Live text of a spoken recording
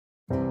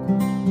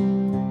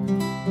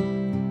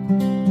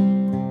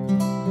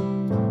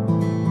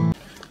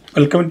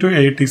Welcome to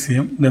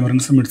AETCM, the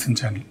Emergency Medicine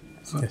channel.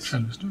 So, Yes.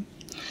 shall we start?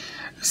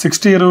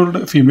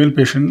 60-year-old female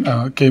patient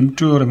came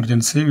to our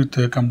emergency with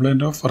a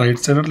complaint of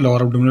right-sided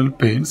lower abdominal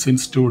pain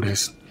since 2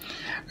 days.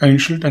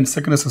 Initial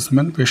 10-second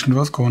assessment, patient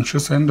was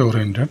conscious and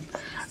oriented.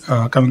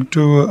 Coming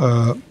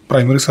to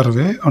primary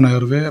survey, on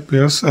airway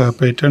appears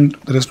patent,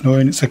 there is no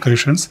any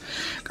secretions.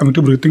 Coming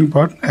to breathing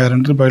part, air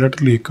entry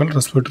bilateral equal,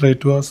 respiratory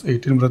rate was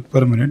 18 breath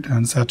per minute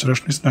and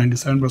saturation is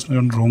 97%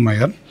 on room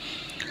air.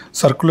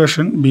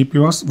 Circulation, BP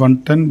was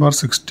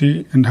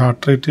 110/60 and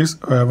heart rate is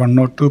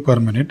 102 per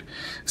minute.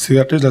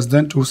 CRT is less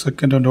than 2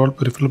 seconds and all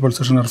peripheral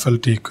pulsation are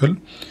felt equal.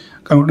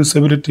 Coming to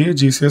disability,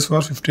 GCS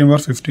was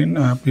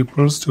 15/15,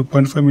 people's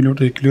 2.5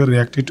 mm equally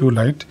reactive to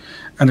light,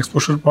 and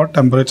exposure part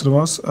temperature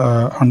was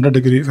 100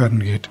 degree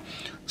Fahrenheit.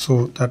 So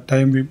that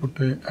time we put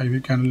a IV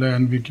cannula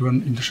and we given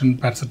injection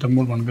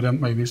paracetamol 1 gram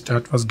IV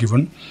stat was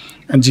given,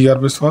 and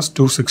GRBS was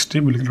 260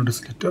 milligrammes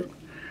per deciliter.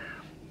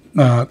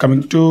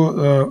 Coming to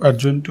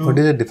adjunct to... What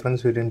is the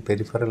difference between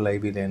peripheral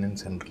IV line and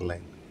central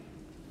line?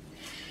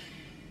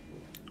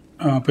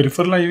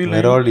 Peripheral IV line...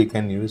 Where all you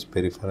can use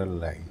peripheral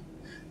line?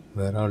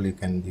 Where all you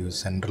can use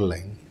central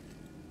line?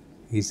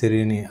 Is there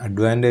any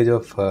advantage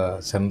of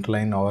central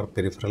line or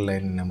peripheral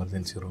line in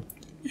emergency room?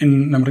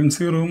 In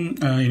emergency room,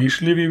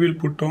 initially we will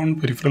put on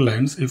peripheral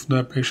lines. If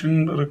the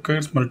patient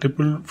requires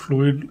multiple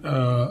fluid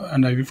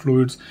and IV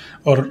fluids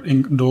or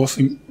in dose,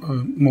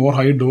 more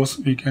high dose,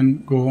 we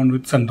can go on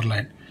with central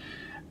line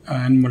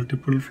and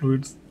multiple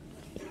fluids.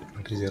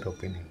 What is your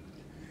opinion?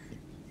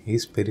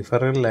 Is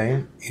peripheral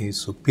line is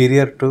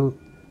superior to,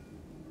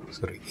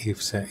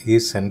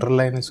 is central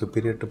line is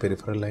superior to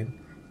peripheral line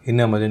in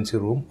emergency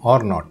room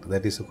or not?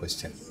 That is the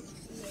question.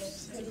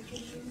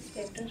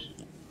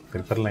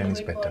 Peripheral line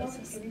is better.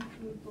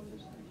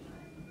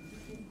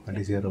 What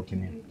is your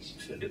opinion?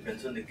 So it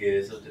depends on the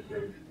case of the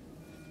fluid.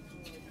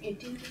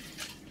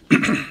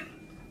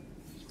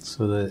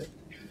 So the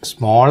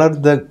smaller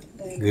the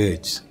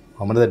gauge,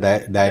 smaller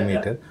the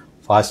diameter,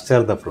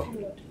 faster the flow.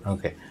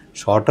 Okay.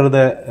 Shorter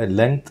the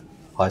length,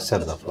 faster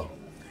the flow.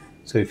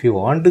 So if you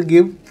want to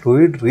give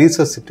fluid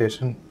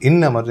resuscitation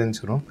in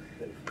emergency room,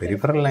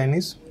 peripheral line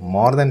is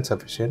more than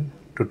sufficient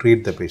to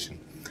treat the patient.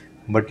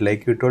 But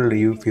like you told,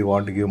 if you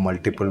want to give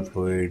multiple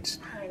fluids,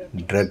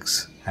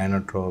 drugs,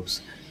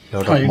 inotropes,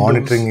 lot of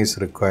monitoring is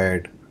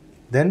required,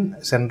 then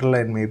central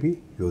line may be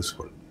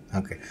useful.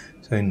 Okay.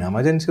 So in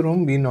emergency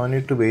room, we no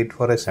need to wait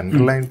for a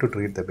central line to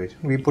treat the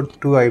patient. We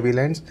put 2 IV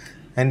lines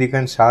and you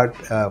can start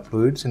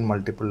fluids in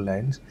multiple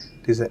lines.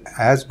 It is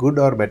as good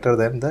or better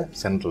than the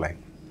central line.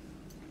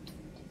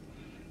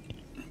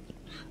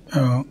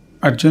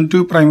 Adjunct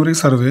to primary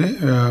survey,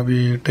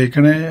 we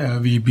taken a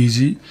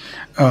VBG.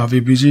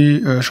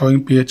 VBG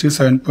showing pH is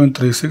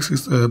 7.36,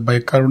 is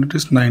bicarbonate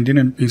is 19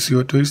 and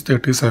PCO2 is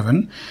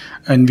 37,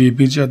 and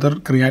VBG other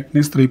creatinine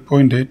is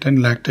 3.8 and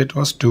lactate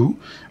was 2,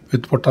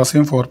 with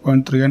potassium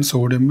 4.3 and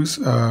sodium is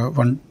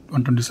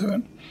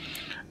 127.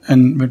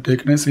 And we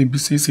taken a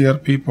CBC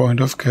CRP point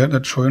of care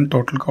that showing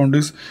total count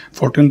is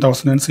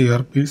 14,000 and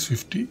CRP is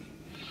 50.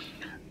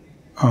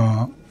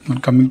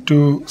 Coming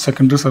to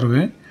secondary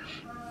survey,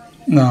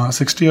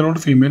 60-year-old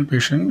female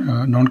patient,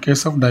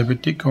 non-case of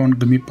diabetic on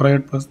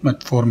glimepiride plus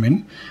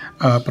metformin,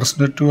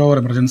 presented to our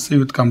emergency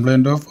with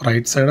complaint of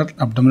right-sided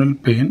abdominal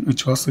pain,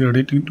 which was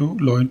radiating to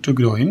loin to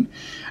groin,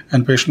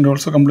 and patient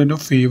also complained of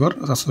fever,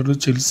 associated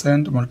with chills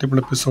and multiple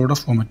episodes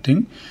of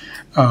vomiting.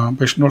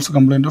 Patient also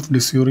complained of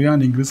dysuria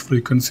and increased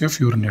frequency of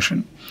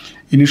urination.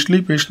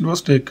 Initially, patient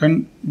was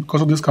taken,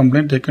 because of this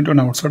complaint, taken to an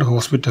outside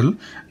hospital.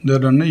 They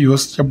had done a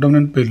USG abdomen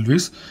and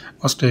pelvis,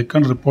 was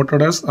taken,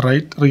 reported as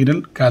right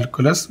renal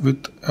calculus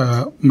with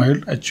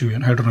mild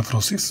HUN,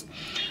 hydronephrosis.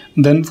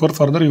 Then for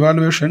further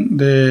evaluation,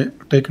 they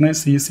taken a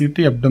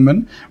CCT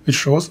abdomen, which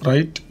shows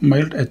right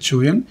mild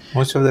HUN.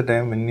 Most of the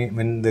time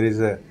when there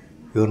is a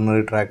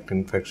urinary tract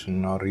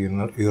infection or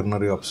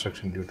urinary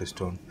obstruction due to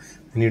stone,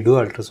 when you do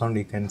ultrasound,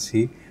 you can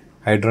see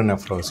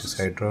hydronephrosis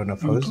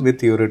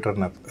with hydroureter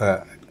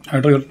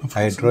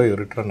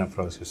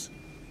nephrosis.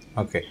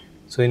 Okay.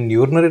 So in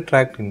urinary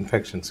tract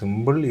infection,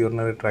 complicated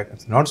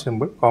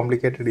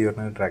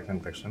urinary tract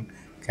infection,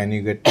 can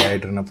you get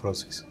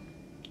hydronephrosis?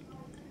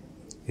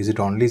 Is it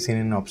only seen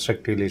in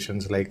obstructive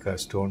lesions like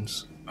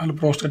stones? In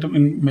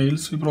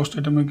males,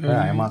 prostatomegaly.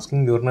 I am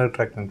asking urinary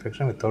tract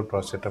infection without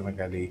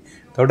prostatomegaly,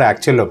 without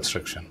actual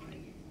obstruction.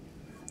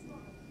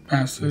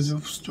 Passage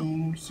of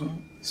stone also.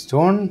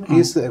 Stone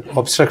is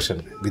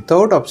obstruction.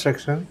 Without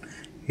obstruction,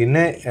 in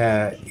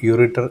a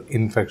ureter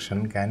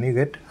infection, can you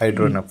get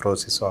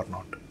hydronephrosis or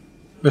not?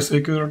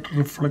 Vesicular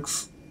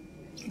reflex.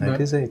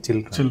 That is a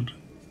children.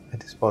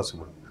 That is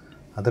possible.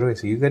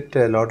 Otherwise, you get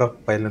a lot of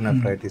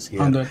pyelonephritis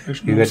here.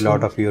 You get a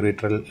lot of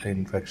ureteral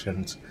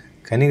infections.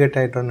 Can you get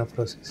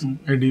hydronephrosis?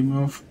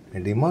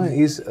 Edema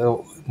is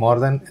more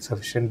than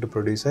sufficient to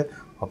produce a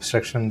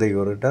obstruction in the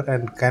ureter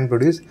and can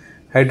produce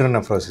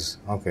hydronephrosis.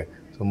 Okay.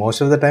 So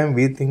most of the time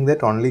we think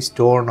that only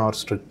stone or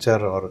stricture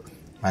or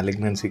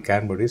malignancy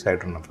can produce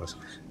hydronephrosis.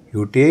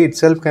 UTI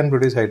itself can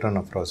produce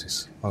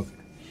hydronephrosis. Okay.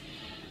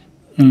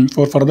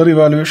 For further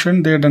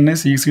evaluation, they done a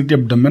CCT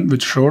abdomen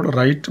which showed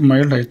right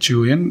mild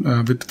HUN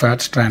with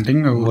fat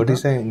stranding. What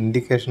is the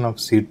indication of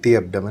CT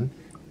abdomen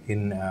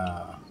in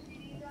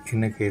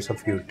a case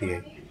of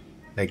UTI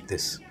like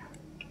this?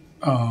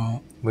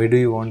 Why do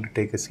you want to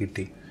take a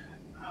CT?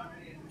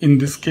 In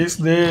this case,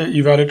 they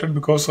evaluated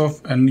because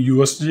of an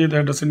USG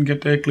that doesn't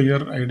get a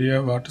clear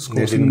idea what is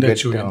causing the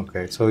HUN.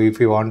 Okay, so if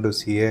you want to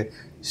see a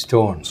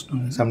stone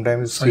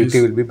sometimes size.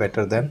 CT will be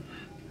better than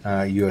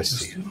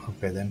USG.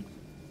 Okay,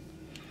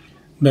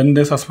 then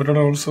they suspected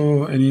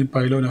also any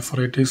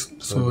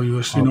pyelonephritis. So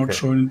USG not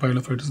showing in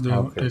pyelonephritis, they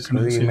have taken.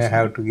 So you may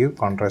have to give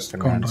contrast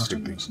enhanced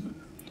CT.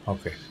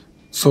 Okay.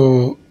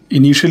 So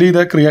initially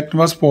the creatinine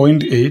was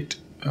 0.8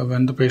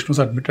 when the patient was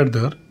admitted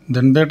there.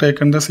 Then they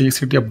taken the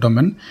CCT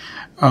abdomen,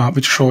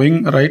 which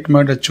showing right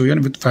mild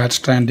HUN with fat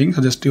stranding,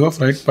 suggestive of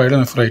right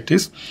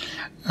pyelonephritis,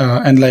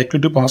 and likely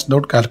to pass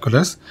out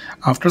calculus.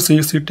 After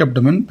CCT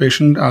abdomen,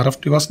 patient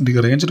RFT was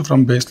deranged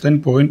from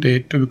baseline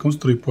 0.8 to becomes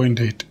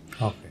 3.8.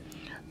 Okay.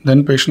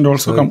 Then patient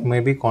also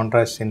maybe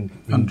contrast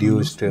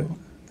induced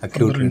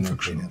acute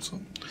infection.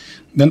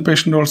 Then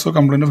patient also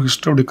complained of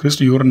history of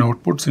decreased urine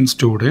output since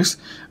 2 days.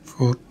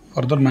 For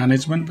further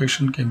management,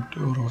 patient came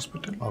to our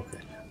hospital. Okay.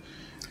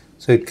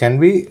 So it can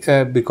be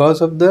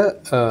because of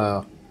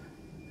the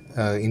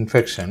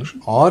infection,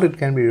 or it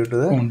can be due to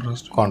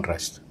the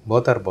contrast.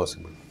 Both are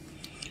possible.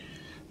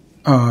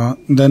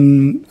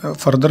 Then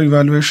further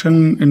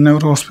evaluation in our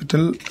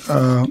hospital,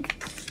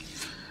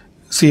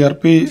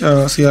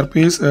 CRP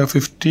is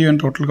 50 and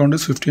total count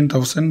is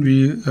 15,000.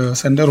 We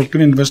sent a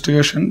routine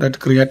investigation that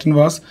creatinine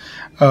was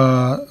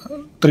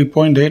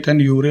 3.8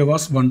 and urea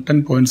was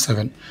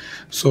 110.7.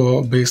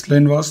 So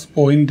baseline was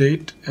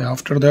 0.8.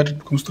 After that it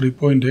becomes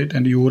 3.8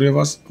 and urea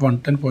was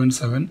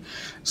 110.7.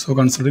 So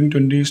considering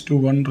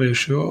 20:1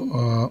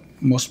 ratio,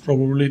 most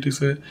probably it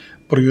is a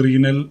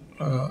pre-renal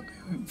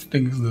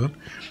thing is there.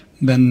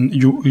 Then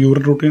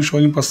urine routine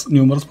showing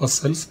numerous pus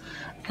cells.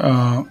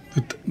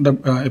 With the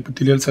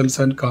epithelial cells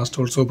and cast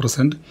also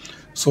present,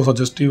 so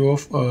suggestive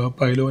of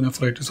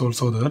pyelonephritis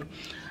also there.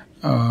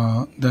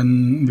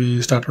 Then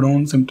we started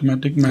on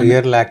symptomatic manner.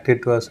 Here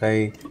lactate was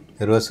high,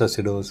 there was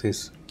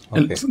acidosis.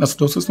 Okay.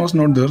 Acidosis was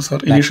not there, sir.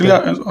 Initially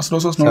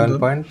acidosis was not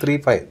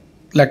 7.35. there.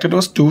 Lactate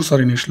was 2,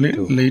 sir, initially.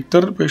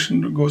 Later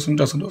patient goes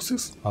into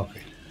acidosis.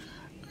 Okay.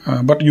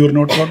 But urine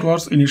output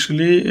was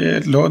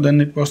initially low,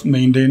 then it was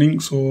maintaining,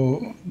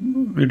 so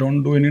we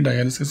don't do any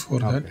dialysis for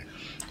that.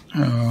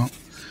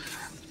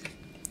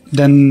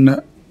 Then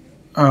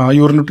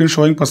urine routine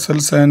showing pus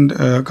cells and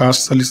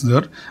cast cell is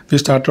there. We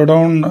started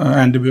on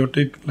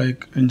antibiotic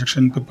like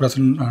injection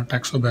piperazine,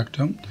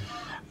 taxobactam.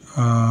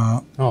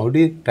 How do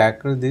you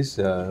tackle this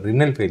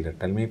renal failure?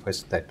 Tell me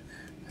first that.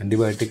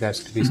 Antibiotic has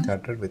to be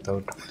started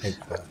without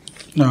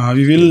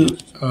we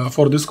will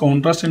for this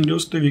contrast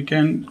induced we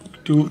can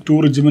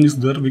two regimen is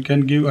there. We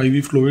can give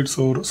IV fluids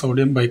or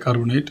sodium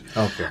bicarbonate.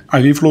 Okay.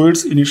 IV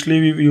fluids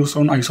initially we use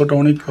on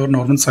isotonic or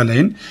normal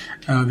saline.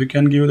 We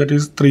can give that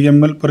is 3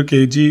 ml per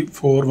kg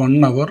for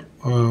 1 hour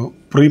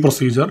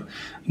pre-procedure,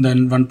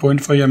 then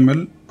 1.5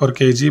 ml per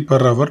kg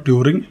per hour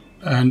during,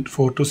 and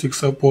 4 to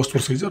 6 hours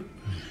post-procedure.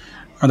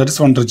 That is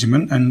one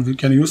regimen, and we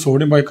can use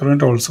sodium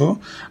bicarbonate also.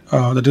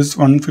 That is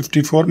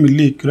 154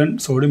 milli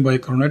equivalent sodium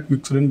bicarbonate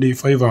mixed in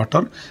D5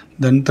 water,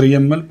 then 3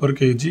 ml per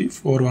kg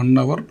for 1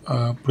 hour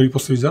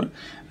pre-procedure,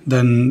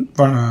 then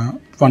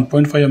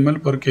 1.5 ml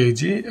per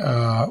kg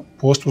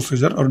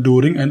post-procedure or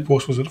during and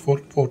post-procedure for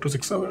 4 to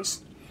 6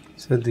 hours.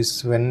 So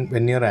this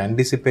when you are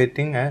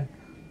anticipating a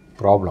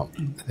problem,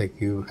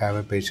 like you have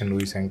a patient who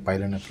is having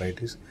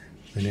pyelonephritis,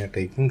 when you are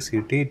taking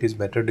CT, it is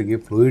better to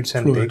give fluids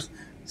and take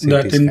CT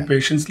that in scan.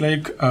 patients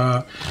like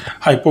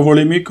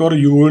hypovolemic or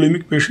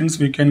euvolemic patients,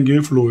 we can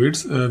give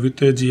fluids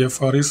with a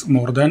GFR is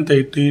more than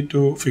 30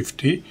 to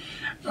 50.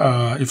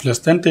 If less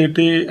than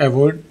 30,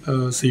 avoid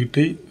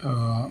CT.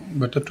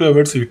 Better to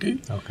avoid CT.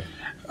 Okay.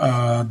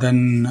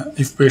 Then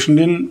if patient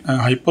in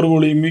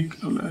hypervolemic,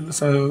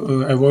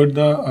 avoid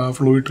the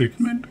fluid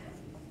treatment.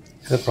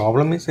 The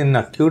problem is in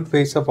acute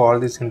phase of all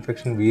this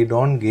infection, we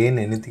don't gain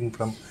anything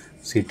from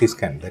CT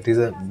scan. That is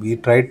we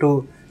try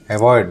to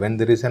avoid when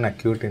there is an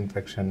acute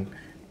infection.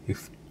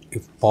 If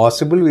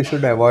possible, we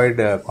should avoid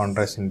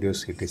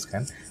contrast-induced CT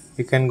scan.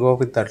 We can go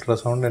with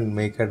ultrasound and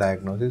make a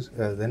diagnosis.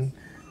 Then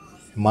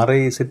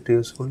MRI, is it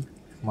useful?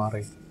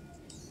 MRI.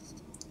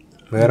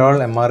 Where all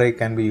MRI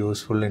can be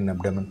useful in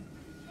abdomen?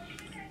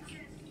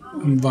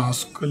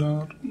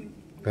 Vascular.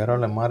 Where all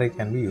MRI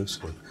can be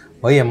useful.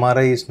 Why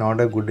MRI is not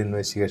a good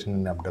investigation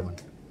in abdomen?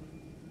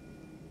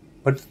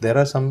 But there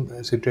are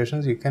some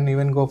situations you can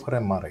even go for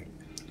MRI.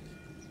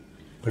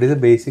 What is the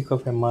basic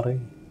of MRI?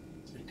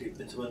 It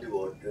depends on the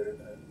water.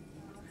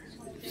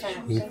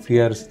 If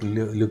you are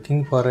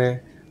looking for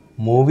a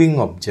moving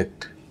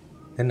object,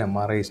 then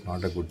MRI is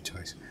not a good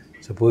choice.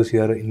 Suppose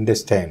your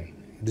intestine,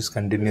 it is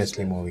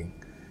continuously moving.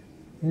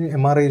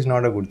 MRI is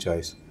not a good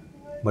choice.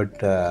 But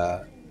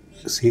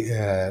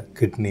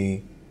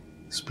kidney,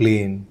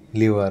 spleen,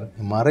 liver,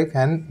 MRI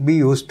can be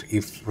used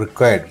if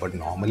required, but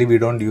normally we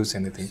don't use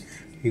anything.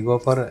 We go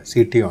for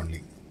CT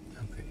only.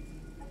 Okay.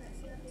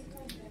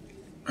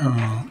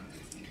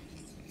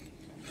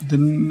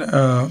 Then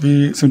we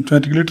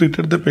symptomatically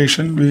treated the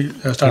patient. We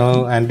started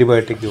Now,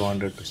 antibiotic you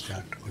wanted to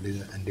start. What is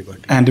the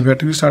antibiotic?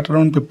 antibiotic. We started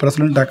on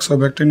piperacillin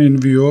tazobactam in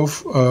view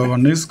of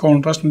one is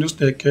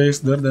contrast-induced AK is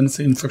there, then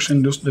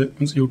infection-induced,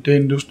 means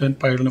UTI-induced, and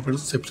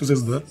pyelonephritis sepsis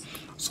is there.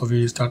 So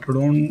we started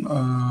on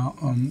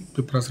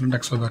piperacillin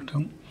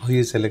tazobactam. How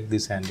you select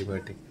this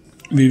antibiotic?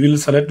 We will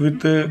select with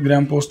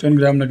gram-positive and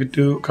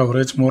gram-negative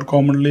coverage. More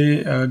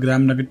commonly,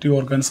 gram-negative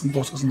organism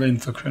causes the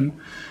infection.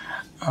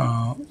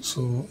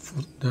 So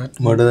for that,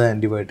 What are the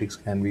antibiotics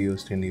can be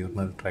used in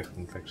urinary tract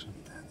infection?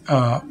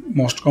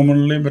 most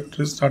commonly, but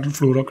we start with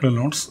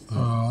fluoroquinolones.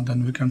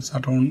 Then we can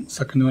start on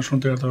second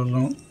generation, third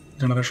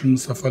generation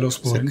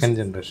cephalosporins. Second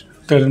generation.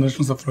 Third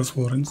generation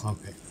cephalosporins.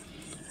 Okay.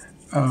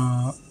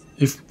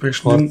 If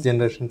patient Fourth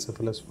generation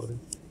cephalosporin.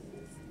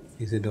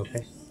 Is it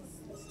okay?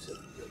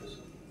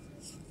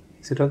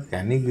 Is it okay?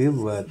 Can you give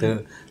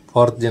the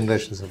fourth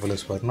generation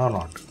cephalosporin or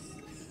not?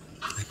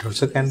 It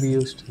also can be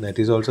used. That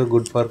is also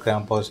good for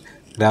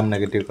gram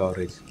negative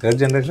coverage. Third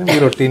generation we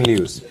routinely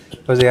use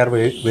because they are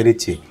very, very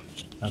cheap.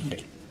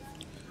 Okay.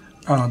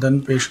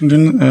 then patient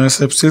in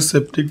sepsis,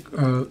 septic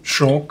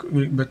shock,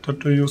 better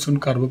to use in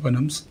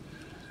carbapenems.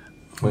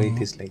 Why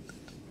it is like that?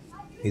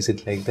 Is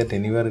it like that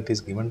anywhere it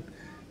is given?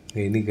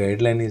 Any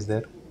guideline is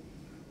there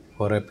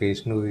for a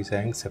patient who is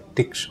having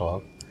septic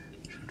shock?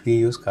 Should we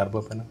use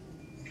carbapenem?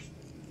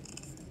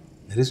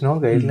 There is no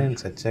guideline.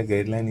 Such a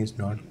guideline is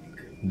not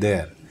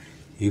there.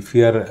 If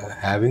you are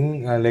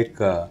having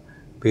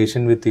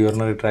patient with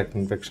urinary tract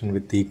infection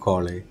with E.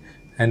 coli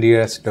and he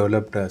has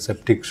developed a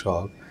septic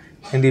shock,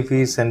 and if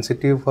he is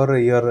sensitive for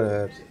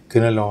your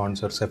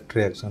quinolones or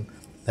ceftriaxone,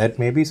 that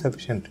may be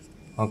sufficient.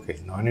 Okay,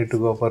 no need to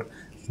go for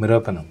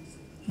meropenem.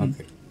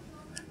 Okay.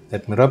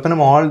 That meropenem,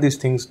 all these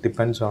things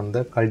depends on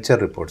the culture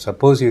report.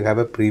 Suppose you have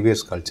a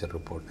previous culture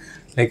report,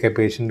 like a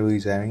patient who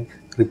is having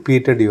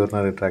repeated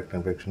urinary tract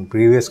infection.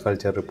 Previous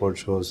culture report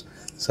shows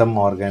some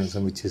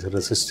organism which is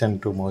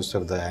resistant to most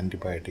of the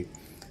antibiotic.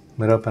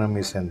 Meropenem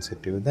is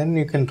sensitive. Then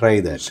you can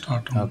try that.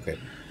 Okay.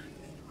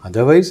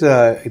 Otherwise,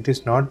 it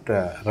is not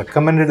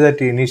recommended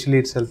that initially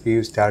itself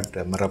you start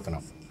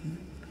meropenem.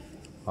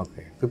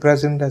 Okay.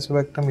 Piperacillin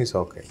tazobactam is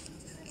okay.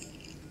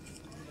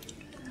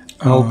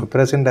 Now,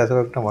 piperacillin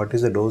tazobactam, what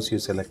is the dose you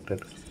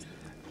selected?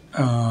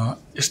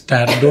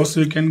 Stat dose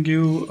we can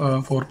give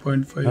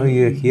 4.5. Now,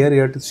 here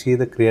you have to see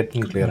the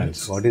creatinine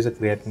clearance. What is the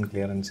creatinine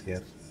clearance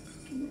here?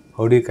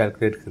 How do you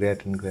calculate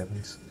creatinine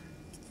clearance?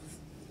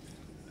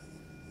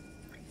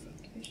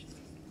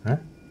 Huh?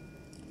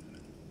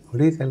 How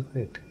do you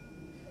calculate?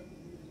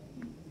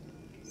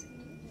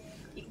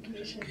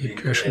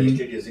 Equation.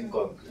 Using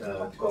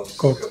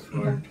Cox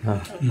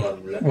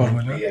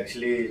formula. We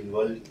actually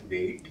involve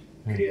weight,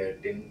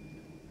 creatine,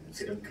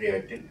 serum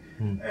creatine,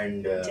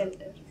 and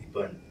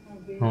burn.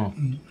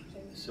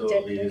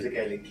 So we use a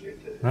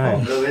calculator.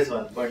 Formula is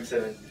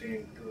 1.73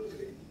 into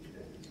 8.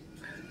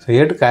 So you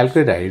have to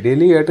calculate.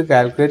 Ideally, you have to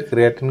calculate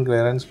creatinine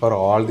clearance for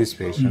all these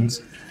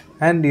patients,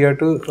 and you have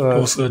to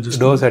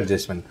dose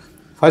adjustment.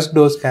 First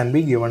dose can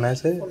be given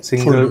as a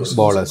single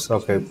bolus.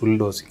 Okay, full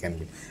dose can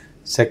be.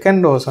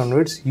 Second dose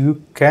onwards,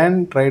 you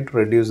can try to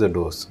reduce the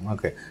dose.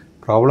 Okay.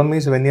 Problem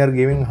is when you are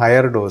giving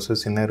higher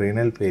doses in a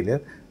renal failure,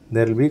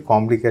 there will be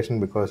complication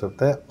because of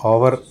the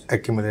over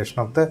accumulation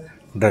of the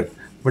drug.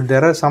 But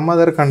there are some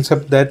other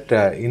concept that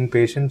in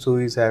patients who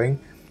is having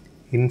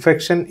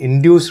infection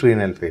induced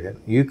renal failure,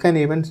 you can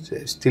even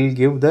still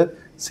give the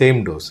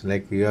same dose.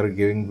 Like you are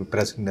giving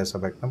piperacillin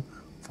tazobactam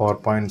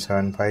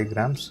 4.75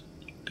 grams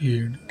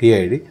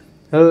TID.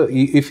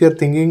 If you are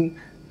thinking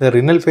the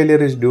renal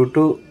failure is due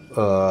to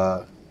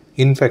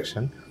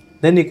infection,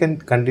 then you can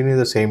continue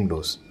the same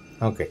dose.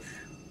 Okay.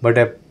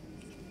 But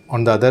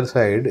on the other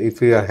side,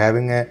 if you are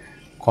having a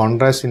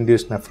contrast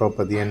induced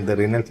nephropathy and the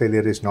renal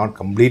failure is not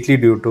completely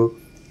due to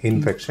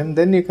infection,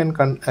 then you can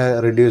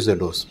reduce the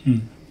dose.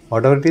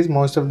 Whatever it is,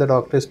 most of the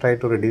doctors try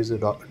to reduce the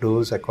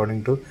dose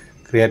according to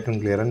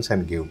creatinine clearance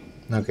and give.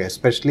 Okay,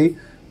 especially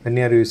when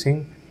you are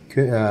using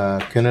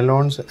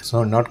quinolones,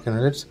 so not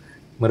quinolones,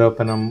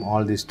 meropenem,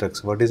 all these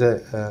drugs. What is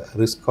the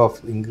risk of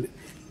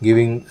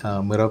giving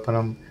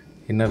meropenem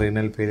in a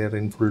renal failure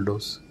in full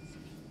dose?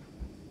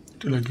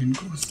 What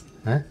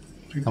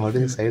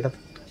is the side effect?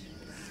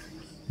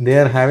 They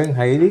are having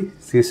highly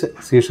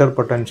seizure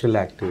potential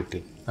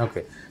activity.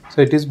 Okay,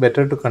 so it is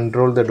better to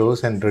control the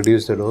dose and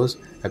reduce the dose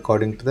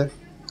according to the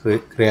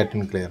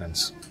creatinine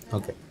clearance.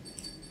 Okay.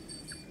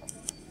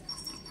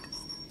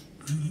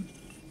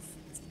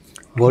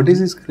 What is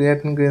this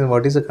creatinine clearance?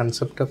 What is the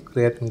concept of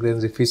creatinine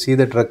clearance? If you see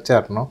the drug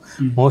chart,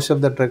 most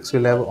of the drugs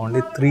will have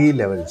only 3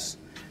 levels: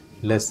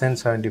 less than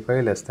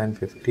 75, less than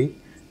 50,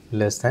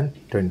 less than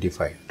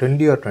 25,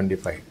 20 or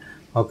 25.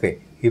 Okay,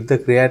 if the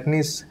creatinine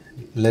is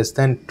less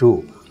than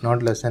 2,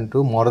 not less than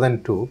 2, more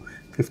than 2,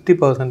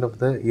 50%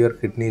 of your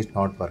kidney is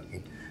not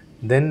working.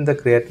 Then the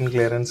creatinine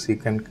clearance you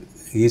can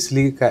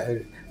easily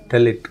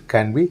till it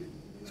can be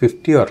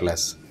 50 or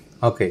less.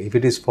 Okay, if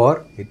it is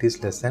 4, it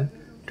is less than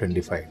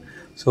 25.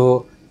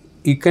 So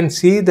you can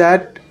see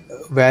that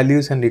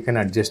values and you can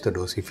adjust the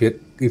dose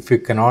if you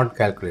cannot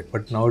calculate.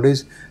 But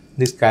nowadays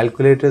these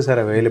calculators are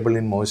available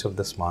in most of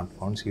the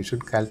smartphones. You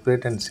should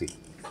calculate and see.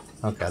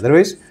 Okay,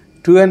 otherwise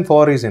 2 and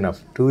 4 is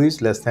enough. 2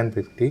 is less than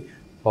 50,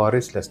 4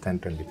 is less than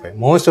 25.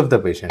 Most of the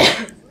patients,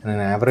 in an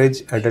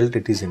average adult,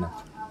 it is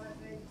enough.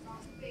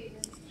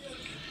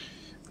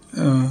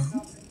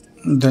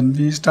 Then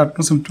we start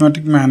to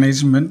symptomatic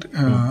management.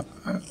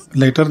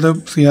 Later the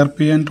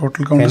CRP and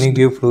total count. Can you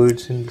give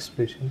fluids in this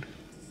patient?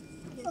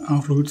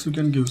 Fluids you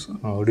can give, sir.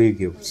 How do you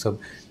give? So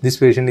this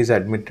patient is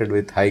admitted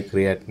with high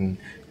creatinine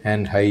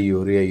and high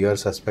urea. You are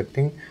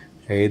suspecting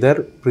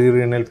either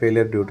pre-renal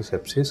failure due to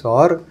sepsis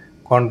or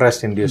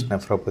contrast-induced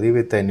nephropathy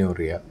with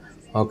anuria.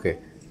 Okay,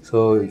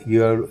 so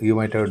you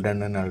might have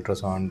done an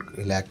ultrasound,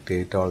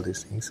 lactate, all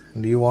these things,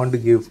 and you want to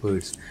give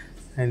fluids,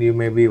 and you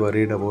may be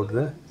worried about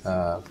the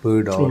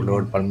fluid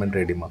overload,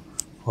 pulmonary edema.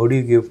 How do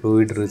you give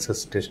fluid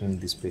resuscitation in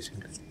this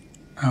patient?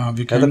 We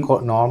What are can,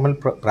 the normal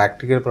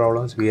practical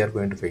problems we are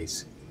going to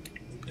face?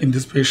 in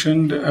this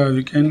patient,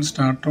 we can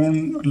start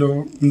on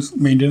low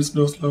maintenance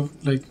dose of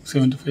like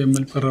 75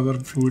 ml per hour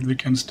fluid. We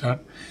can start.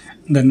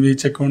 Then we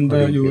check on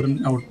the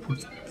urine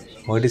output.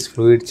 What is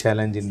fluid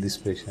challenge in this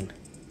patient?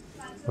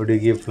 How do you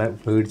give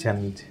fluid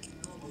challenge?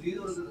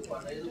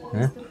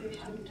 Huh?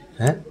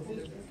 Huh?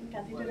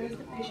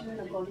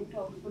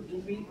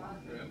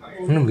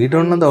 No, we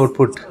don't know the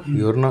output.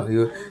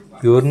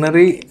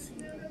 Urinary,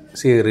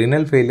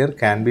 renal failure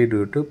can be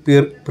due to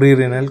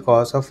pre-renal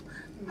cause of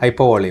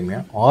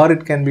hypovolemia, or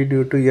it can be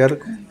due to your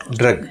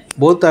drug.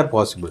 Both are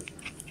possible.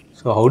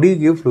 So how do you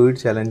give fluid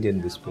challenge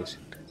in this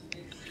patient?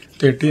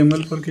 30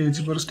 ml per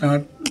kg per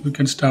start, we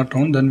can start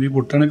on. Then we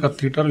put on a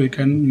catheter, we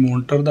can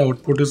monitor the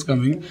output is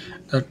coming.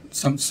 At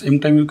same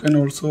time you can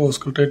also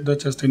auscultate the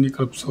chest any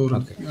cups or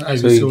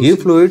IVC. So you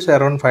give fluids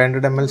around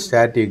 500 ml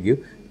stat you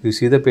give. You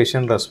see the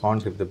patient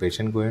response. If the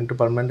patient going to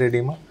pulmonary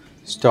edema,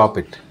 stop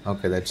it.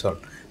 Okay, that's all.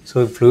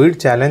 So fluid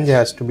challenge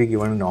has to be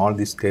given in all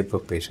these type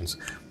of patients.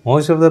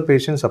 Most of the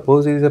patients,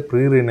 suppose it is a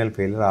pre-renal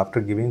failure,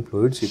 after giving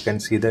fluids, you can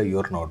see the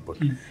urine output.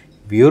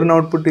 If urine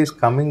output is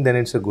coming, then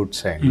it's a good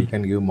sign. You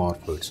can give more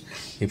fluids.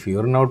 If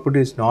urine output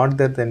is not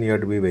there, then you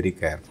have to be very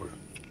careful.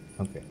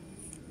 Okay.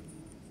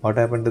 What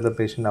happened to the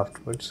patient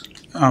afterwards?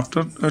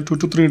 After 2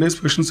 to 3 days,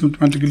 patient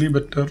symptomatically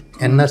better.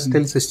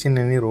 N-acetylcysteine,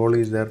 any role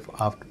is there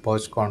after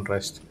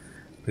post-contrast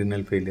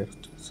renal failure?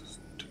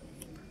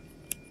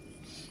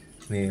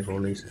 Any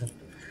role is there?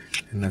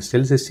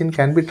 N-acetylcysteine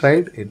can be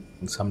tried.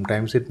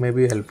 Sometimes it may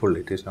be helpful.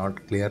 It is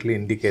not clearly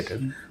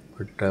indicated,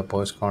 but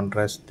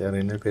post-contrast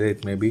renal failure,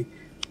 it may be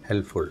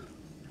helpful.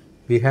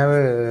 We have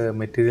a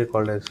material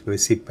called as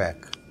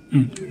Vesipac.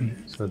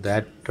 So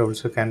that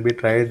also can be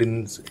tried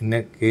in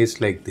a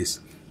case like this.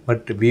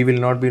 But we will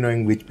not be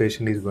knowing which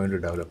patient is going to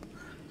develop.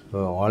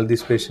 So all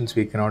these patients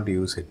we cannot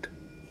use it.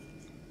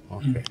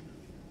 Okay.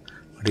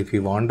 But if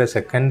you want a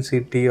second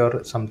CT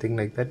or something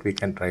like that, we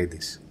can try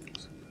this.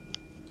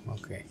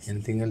 Okay.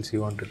 Anything else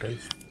you want to tell?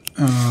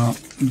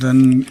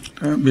 Then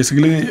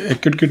basically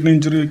acute kidney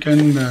injury,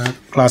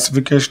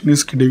 classification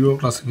is KDIGO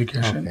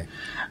classification. Okay.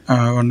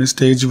 One is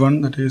stage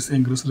 1, that is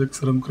increased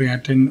serum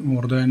creatinine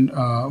more than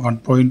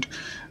 1.5.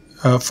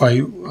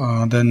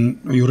 Then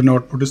urine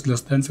output is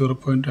less than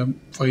 0.5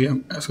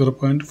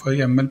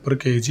 ml per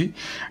kg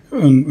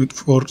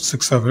for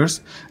 6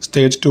 hours.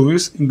 Stage 2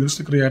 is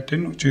increased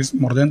creatinine, which is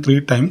more than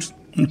 3 times,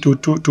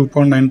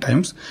 2.9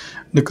 times.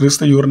 Decrease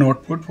the urine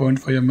output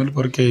 0.5 ml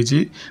per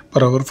kg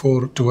per hour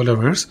for 12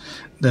 hours.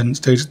 Then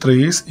stage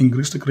 3 is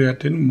increased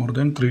creatinine more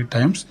than 3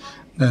 times.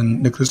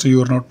 Then decrease the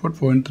urine output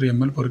 0.3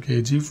 ml per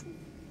kg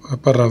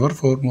per hour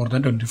for more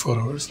than 24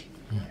 hours.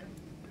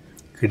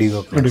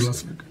 KDIGO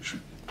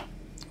classification.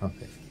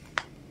 Okay.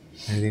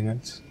 Anything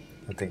else?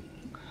 Nothing.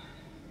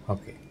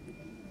 Okay.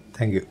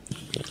 Thank you.